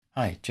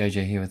Hi,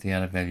 JJ here with The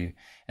Art of Value.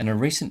 In a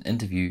recent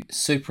interview,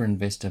 super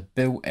investor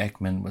Bill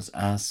Ackman was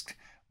asked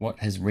what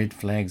his red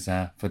flags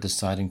are for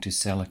deciding to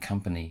sell a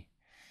company.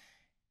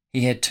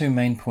 He had two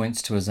main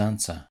points to his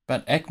answer,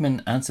 but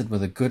Ackman answered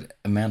with a good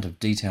amount of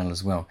detail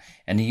as well,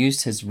 and he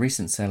used his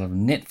recent sale of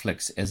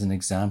Netflix as an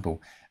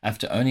example,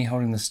 after only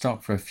holding the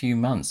stock for a few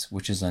months,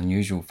 which is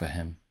unusual for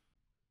him.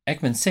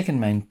 Ackman's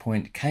second main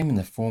point came in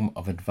the form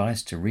of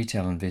advice to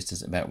retail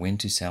investors about when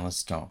to sell a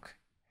stock.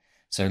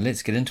 So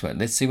let's get into it.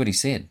 Let's see what he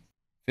said.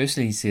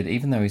 Firstly, he said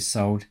even though he's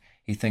sold,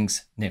 he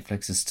thinks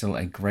Netflix is still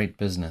a great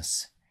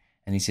business.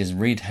 And he says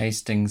Reed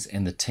Hastings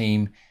and the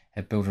team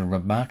have built a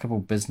remarkable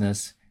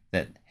business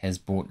that has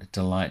brought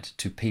delight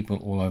to people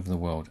all over the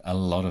world, a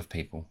lot of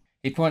people.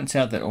 He points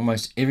out that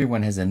almost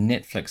everyone has a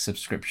Netflix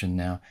subscription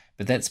now,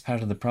 but that's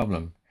part of the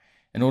problem.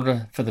 In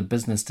order for the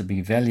business to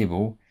be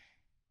valuable,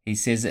 he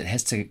says it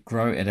has to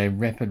grow at a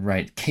rapid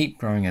rate, keep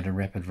growing at a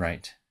rapid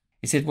rate.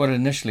 He said what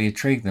initially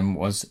intrigued them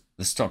was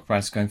the stock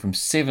price going from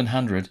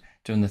 700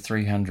 to in the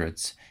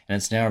 300s, and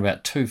it's now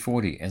about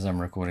 240 as I'm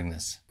recording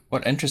this.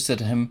 What interested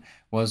him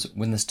was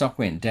when the stock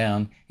went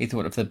down, he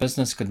thought if the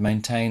business could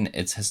maintain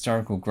its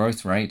historical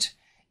growth rate,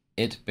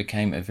 it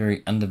became a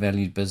very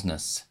undervalued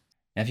business.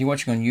 Now, if you're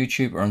watching on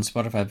YouTube or on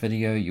Spotify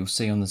video, you'll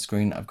see on the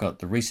screen I've got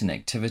the recent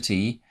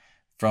activity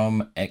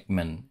from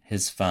Ackman,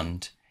 his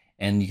fund,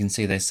 and you can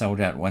see they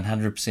sold out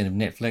 100% of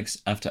Netflix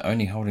after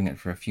only holding it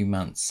for a few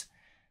months.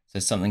 So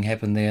something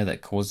happened there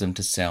that caused them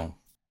to sell.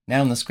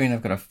 Now on the screen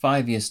I've got a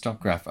 5-year stock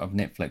graph of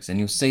Netflix, and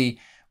you'll see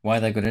why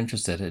they got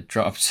interested. It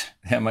dropped,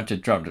 how much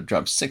it dropped? It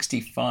dropped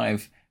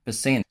 65%,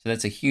 so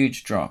that's a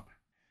huge drop.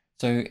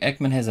 So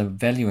Ackman has a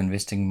value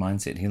investing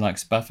mindset. He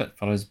likes Buffett,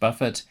 follows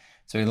Buffett,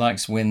 so he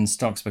likes when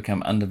stocks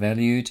become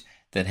undervalued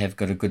that have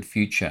got a good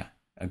future,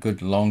 a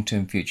good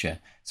long-term future.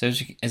 So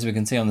as we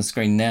can see on the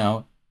screen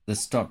now, the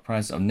stock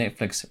price of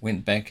Netflix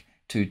went back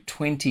to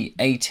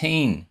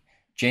 2018.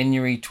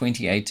 January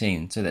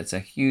 2018, so that's a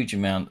huge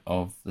amount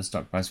of the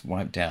stock price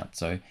wiped out.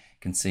 So you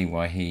can see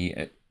why he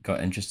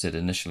got interested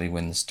initially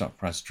when the stock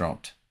price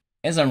dropped.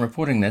 As I'm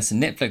reporting this,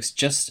 Netflix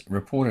just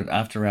reported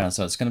after hours,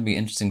 so it's going to be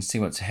interesting to see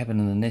what's happened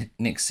in the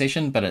next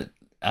session, but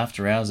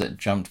after hours it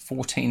jumped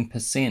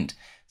 14%.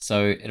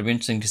 So it'll be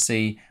interesting to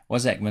see,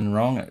 was Ackman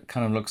wrong? It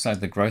kind of looks like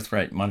the growth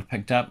rate might have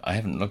picked up. I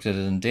haven't looked at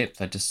it in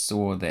depth, I just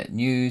saw that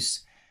news,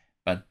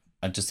 but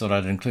I just thought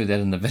I'd include that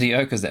in the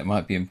video because that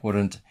might be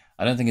important.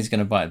 I don't think he's going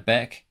to buy it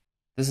back.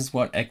 This is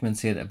what Ackman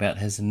said about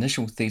his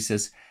initial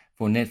thesis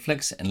for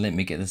Netflix, and let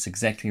me get this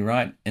exactly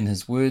right. In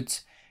his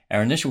words,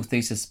 our initial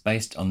thesis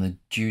based on the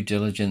due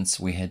diligence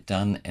we had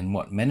done and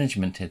what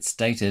management had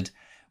stated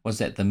was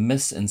that the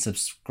miss in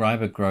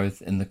subscriber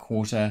growth in the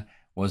quarter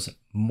was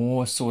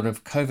more sort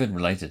of COVID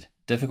related,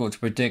 difficult to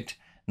predict,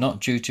 not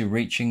due to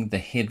reaching the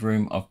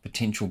headroom of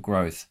potential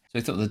growth. So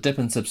he thought the dip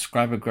in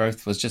subscriber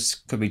growth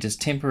could be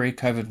just temporary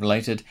COVID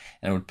related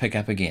and it would pick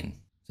up again.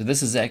 So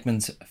this is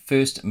Ackman's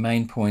first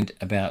main point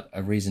about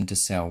a reason to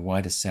sell,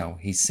 why to sell.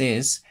 He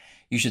says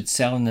you should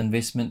sell an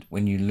investment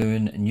when you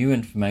learn new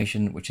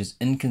information which is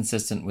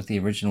inconsistent with the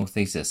original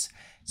thesis.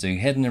 So you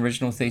had an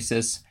original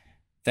thesis,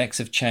 facts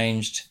have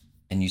changed,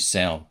 and you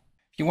sell.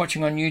 If you're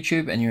watching on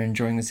YouTube and you're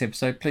enjoying this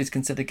episode, please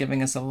consider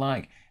giving us a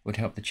like. It would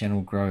help the channel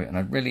grow, and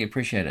I'd really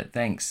appreciate it.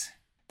 Thanks.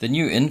 The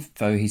new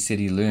info he said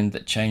he learned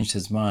that changed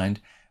his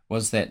mind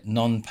was that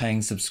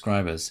non-paying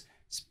subscribers,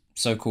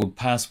 so-called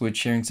password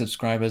sharing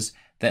subscribers,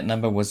 that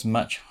number was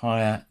much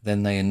higher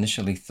than they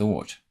initially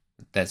thought.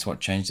 That's what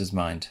changed his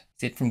mind.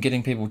 He said from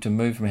getting people to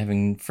move from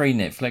having free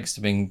Netflix to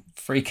being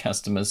free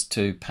customers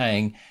to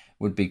paying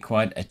would be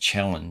quite a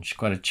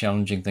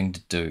challenging thing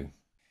to do.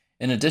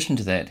 In addition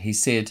to that, he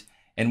said,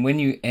 and when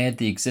you add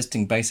the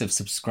existing base of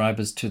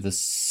subscribers to the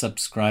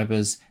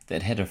subscribers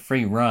that had a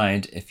free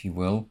ride, if you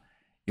will,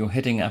 you're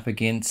hitting up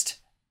against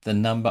the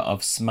number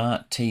of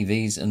smart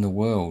TVs in the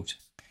world.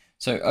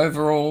 So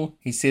overall,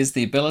 he says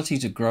the ability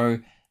to grow,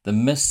 the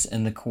miss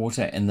in the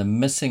quarter and the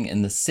missing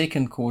in the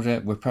second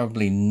quarter were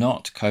probably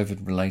not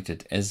COVID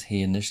related as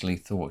he initially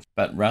thought,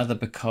 but rather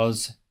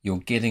because you're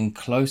getting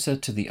closer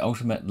to the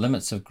ultimate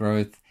limits of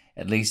growth,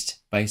 at least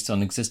based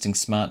on existing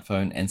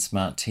smartphone and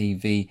smart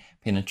TV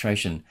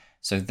penetration.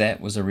 So that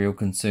was a real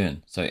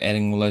concern. So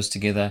adding all those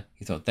together,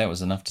 he thought that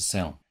was enough to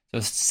sell. So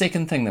the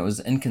second thing that was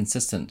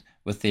inconsistent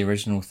with the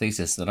original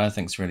thesis that I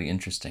think is really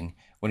interesting,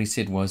 what he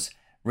said was,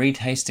 Reed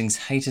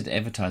Hastings hated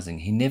advertising.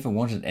 He never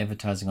wanted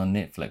advertising on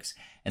Netflix.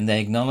 And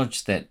they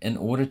acknowledged that in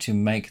order to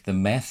make the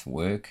math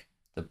work,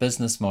 the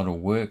business model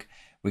work,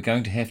 we're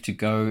going to have to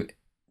go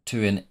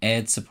to an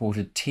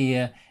ad-supported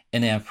tier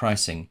in our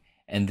pricing.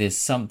 And there's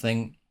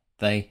something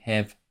they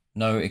have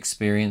no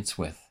experience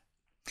with.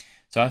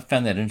 So I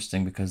found that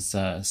interesting because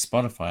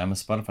Spotify, I'm a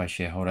Spotify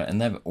shareholder, and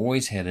they've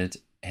always had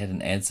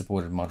an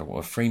ad-supported model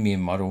or a freemium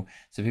model.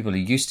 So people are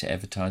used to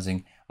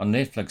advertising. On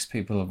Netflix,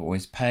 people have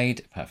always paid,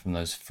 apart from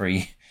those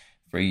free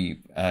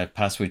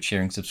password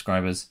sharing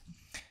subscribers.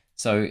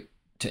 So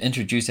to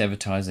introduce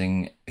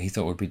advertising, he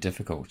thought would be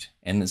difficult.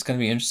 And it's going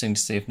to be interesting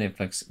to see if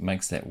Netflix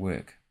makes that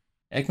work.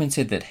 Ackman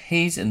said that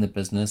he's in the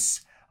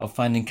business of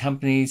finding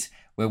companies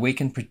where we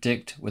can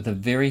predict with a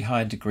very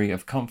high degree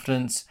of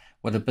confidence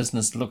what a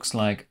business looks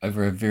like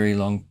over a very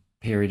long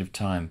period of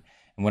time.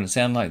 And what it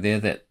sounded like there,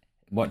 that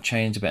what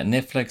changed about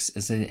Netflix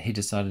is that he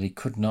decided he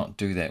could not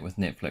do that with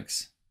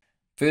Netflix.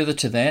 Further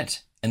to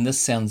that, and this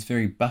sounds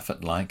very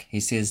Buffett-like, he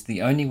says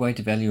the only way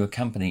to value a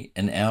company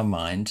in our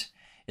mind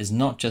is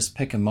not just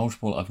pick a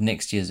multiple of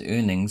next year's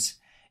earnings,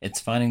 it's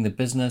finding the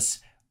business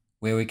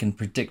where we can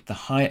predict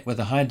with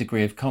a high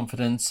degree of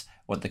confidence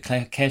what the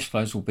cash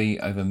flows will be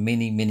over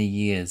many, many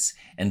years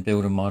and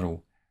build a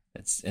model.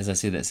 As I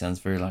said, that sounds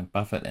very like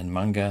Buffett and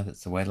Munger.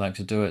 That's the way I'd like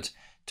to do it,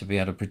 to be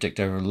able to predict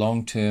over a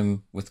long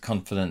term with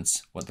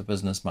confidence what the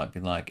business might be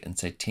like in,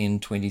 say, 10,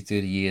 20,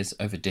 30 years,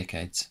 over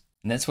decades.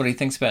 And that's what he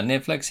thinks about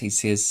Netflix. He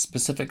says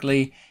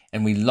specifically,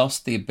 and we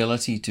lost the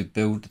ability to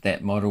build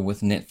that model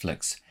with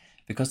Netflix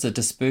because the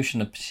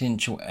dispersion of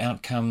potential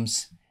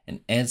outcomes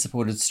and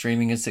ad-supported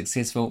streaming is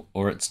successful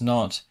or it's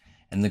not,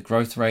 and the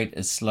growth rate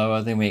is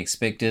slower than we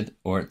expected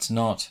or it's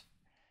not.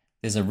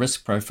 There's a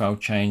risk profile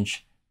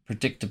change,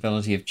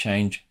 predictability of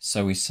change,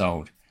 so we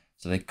sold.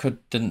 So they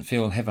didn't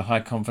have a high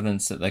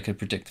confidence that they could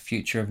predict the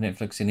future of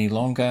Netflix any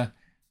longer.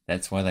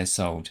 That's why they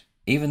sold.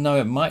 Even though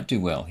it might do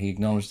well, he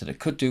acknowledged that it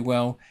could do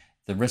well.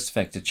 The risk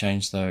factor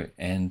changed though,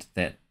 and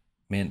that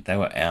meant they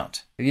were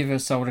out. Have you ever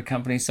sold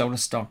a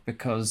stock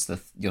because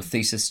your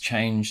thesis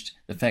changed,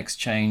 the facts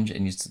changed,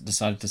 and you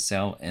decided to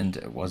sell, and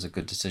it was a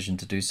good decision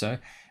to do so?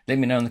 Let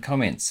me know in the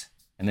comments,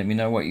 and let me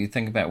know what you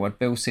think about what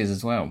Bill says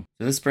as well.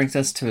 So this brings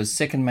us to his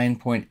second main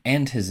point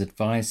and his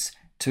advice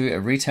to a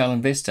retail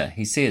investor.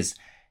 He says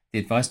the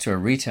advice to a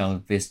retail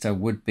investor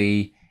would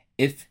be,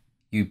 if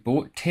you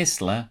bought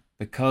Tesla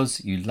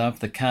because you love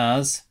the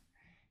cars,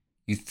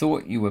 you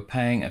thought you were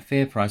paying a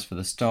fair price for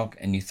the stock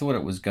and you thought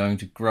it was going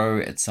to grow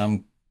at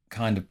some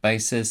kind of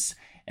basis,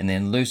 and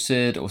then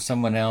Lucid or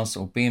someone else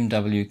or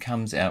BMW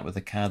comes out with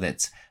a car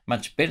that's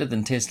much better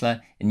than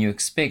Tesla, and you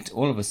expect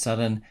all of a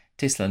sudden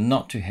Tesla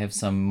not to have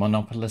some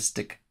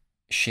monopolistic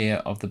share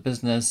of the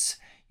business,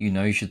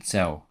 you should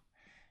sell.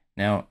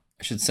 Now,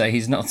 I should say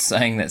he's not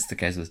saying that's the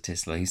case with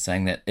Tesla. He's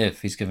saying that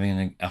if he's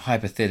giving a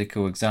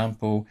hypothetical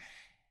example.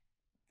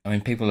 I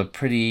mean, people are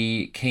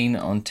pretty keen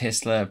on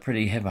Tesla,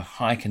 have a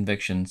high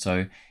conviction.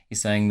 So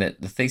he's saying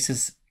that the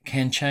thesis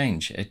can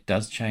change. It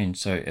does change.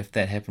 So if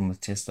that happened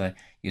with Tesla,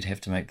 you'd have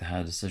to make the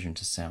hard decision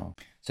to sell.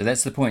 So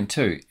that's the point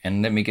too.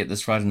 And let me get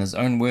this right in his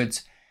own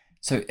words.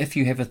 So if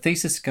you have a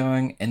thesis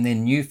going and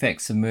then new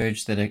facts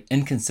emerge that are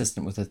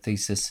inconsistent with the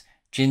thesis,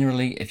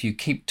 generally, if you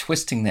keep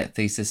twisting that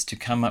thesis to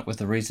come up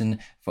with a reason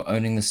for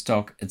owning the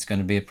stock, it's going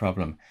to be a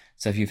problem.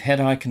 So if you've had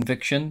high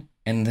conviction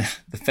and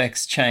the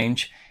facts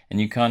change, and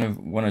you kind of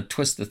want to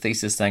twist the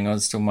thesis saying, it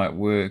still might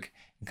work,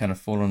 and kind of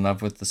fall in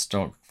love with the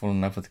stock, fall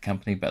in love with the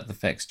company, but the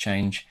facts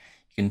change,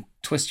 you can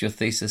twist your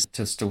thesis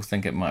to still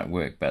think it might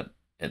work, but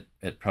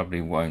it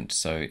probably won't,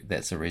 so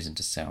that's a reason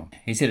to sell.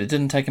 He said it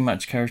didn't take him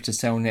much courage to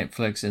sell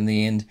Netflix in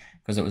the end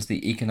because it was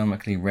the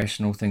economically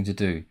rational thing to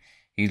do.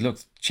 He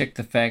checked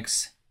the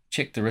facts,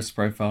 checked the risk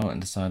profile, and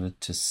decided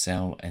to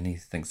sell, and he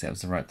thinks that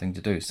was the right thing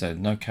to do. So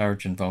no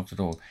courage involved at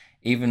all,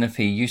 even if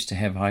he used to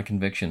have high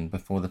conviction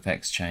before the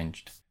facts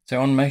changed. So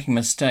on making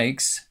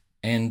mistakes,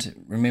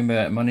 and remember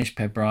Mohnish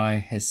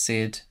Pabrai has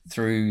said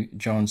through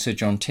Sir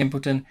John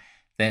Templeton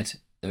that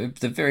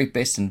the very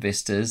best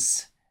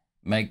investors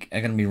are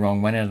going to be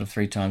wrong 1 out of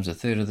 3 times, a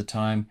third of the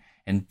time,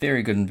 and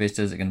very good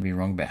investors are going to be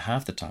wrong about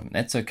half the time. And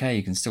that's okay,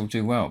 you can still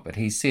do well. But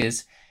he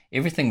says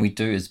everything we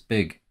do is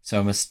big.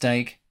 So a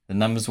mistake, the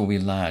numbers will be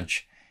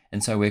large.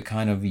 And so we're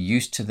kind of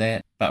used to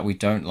that, but we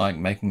don't like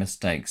making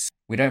mistakes.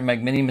 We don't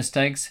make many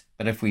mistakes,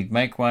 but if we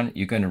make one,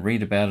 you're going to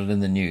read about it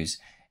in the news,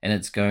 and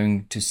it's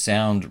going to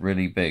sound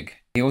really big.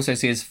 He also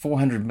says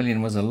 400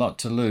 million was a lot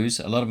to lose,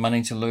 a lot of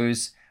money to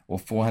lose, or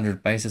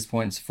 400 basis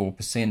points,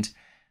 4%.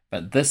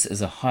 But this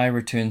is a high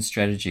return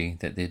strategy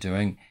that they're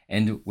doing,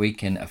 and we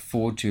can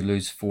afford to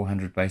lose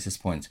 400 basis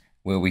points,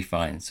 will we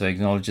find. So he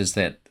acknowledges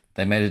that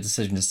they made a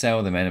decision to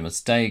sell, they made a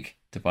mistake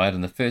to buy it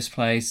in the first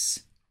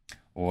place,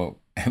 or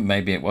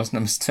maybe it wasn't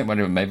a mistake,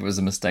 maybe it was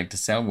a mistake to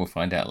sell, we'll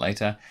find out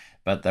later,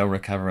 but they'll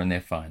recover and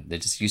they're fine. They're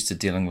just used to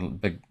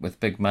dealing with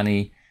big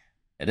money.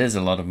 It is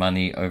a lot of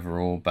money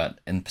overall, but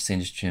in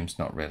percentage terms,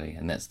 not really,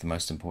 and that's the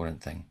most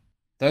important thing.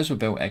 Those were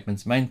Bill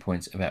Ackman's main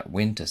points about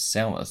when to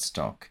sell a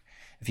stock.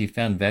 If you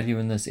found value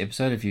in this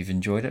episode, if you've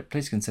enjoyed it,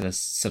 please consider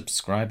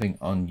subscribing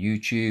on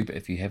YouTube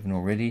if you haven't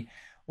already,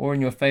 or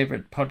in your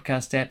favorite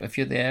podcast app. If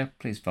you're there,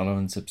 please follow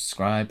and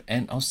subscribe,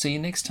 and I'll see you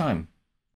next time.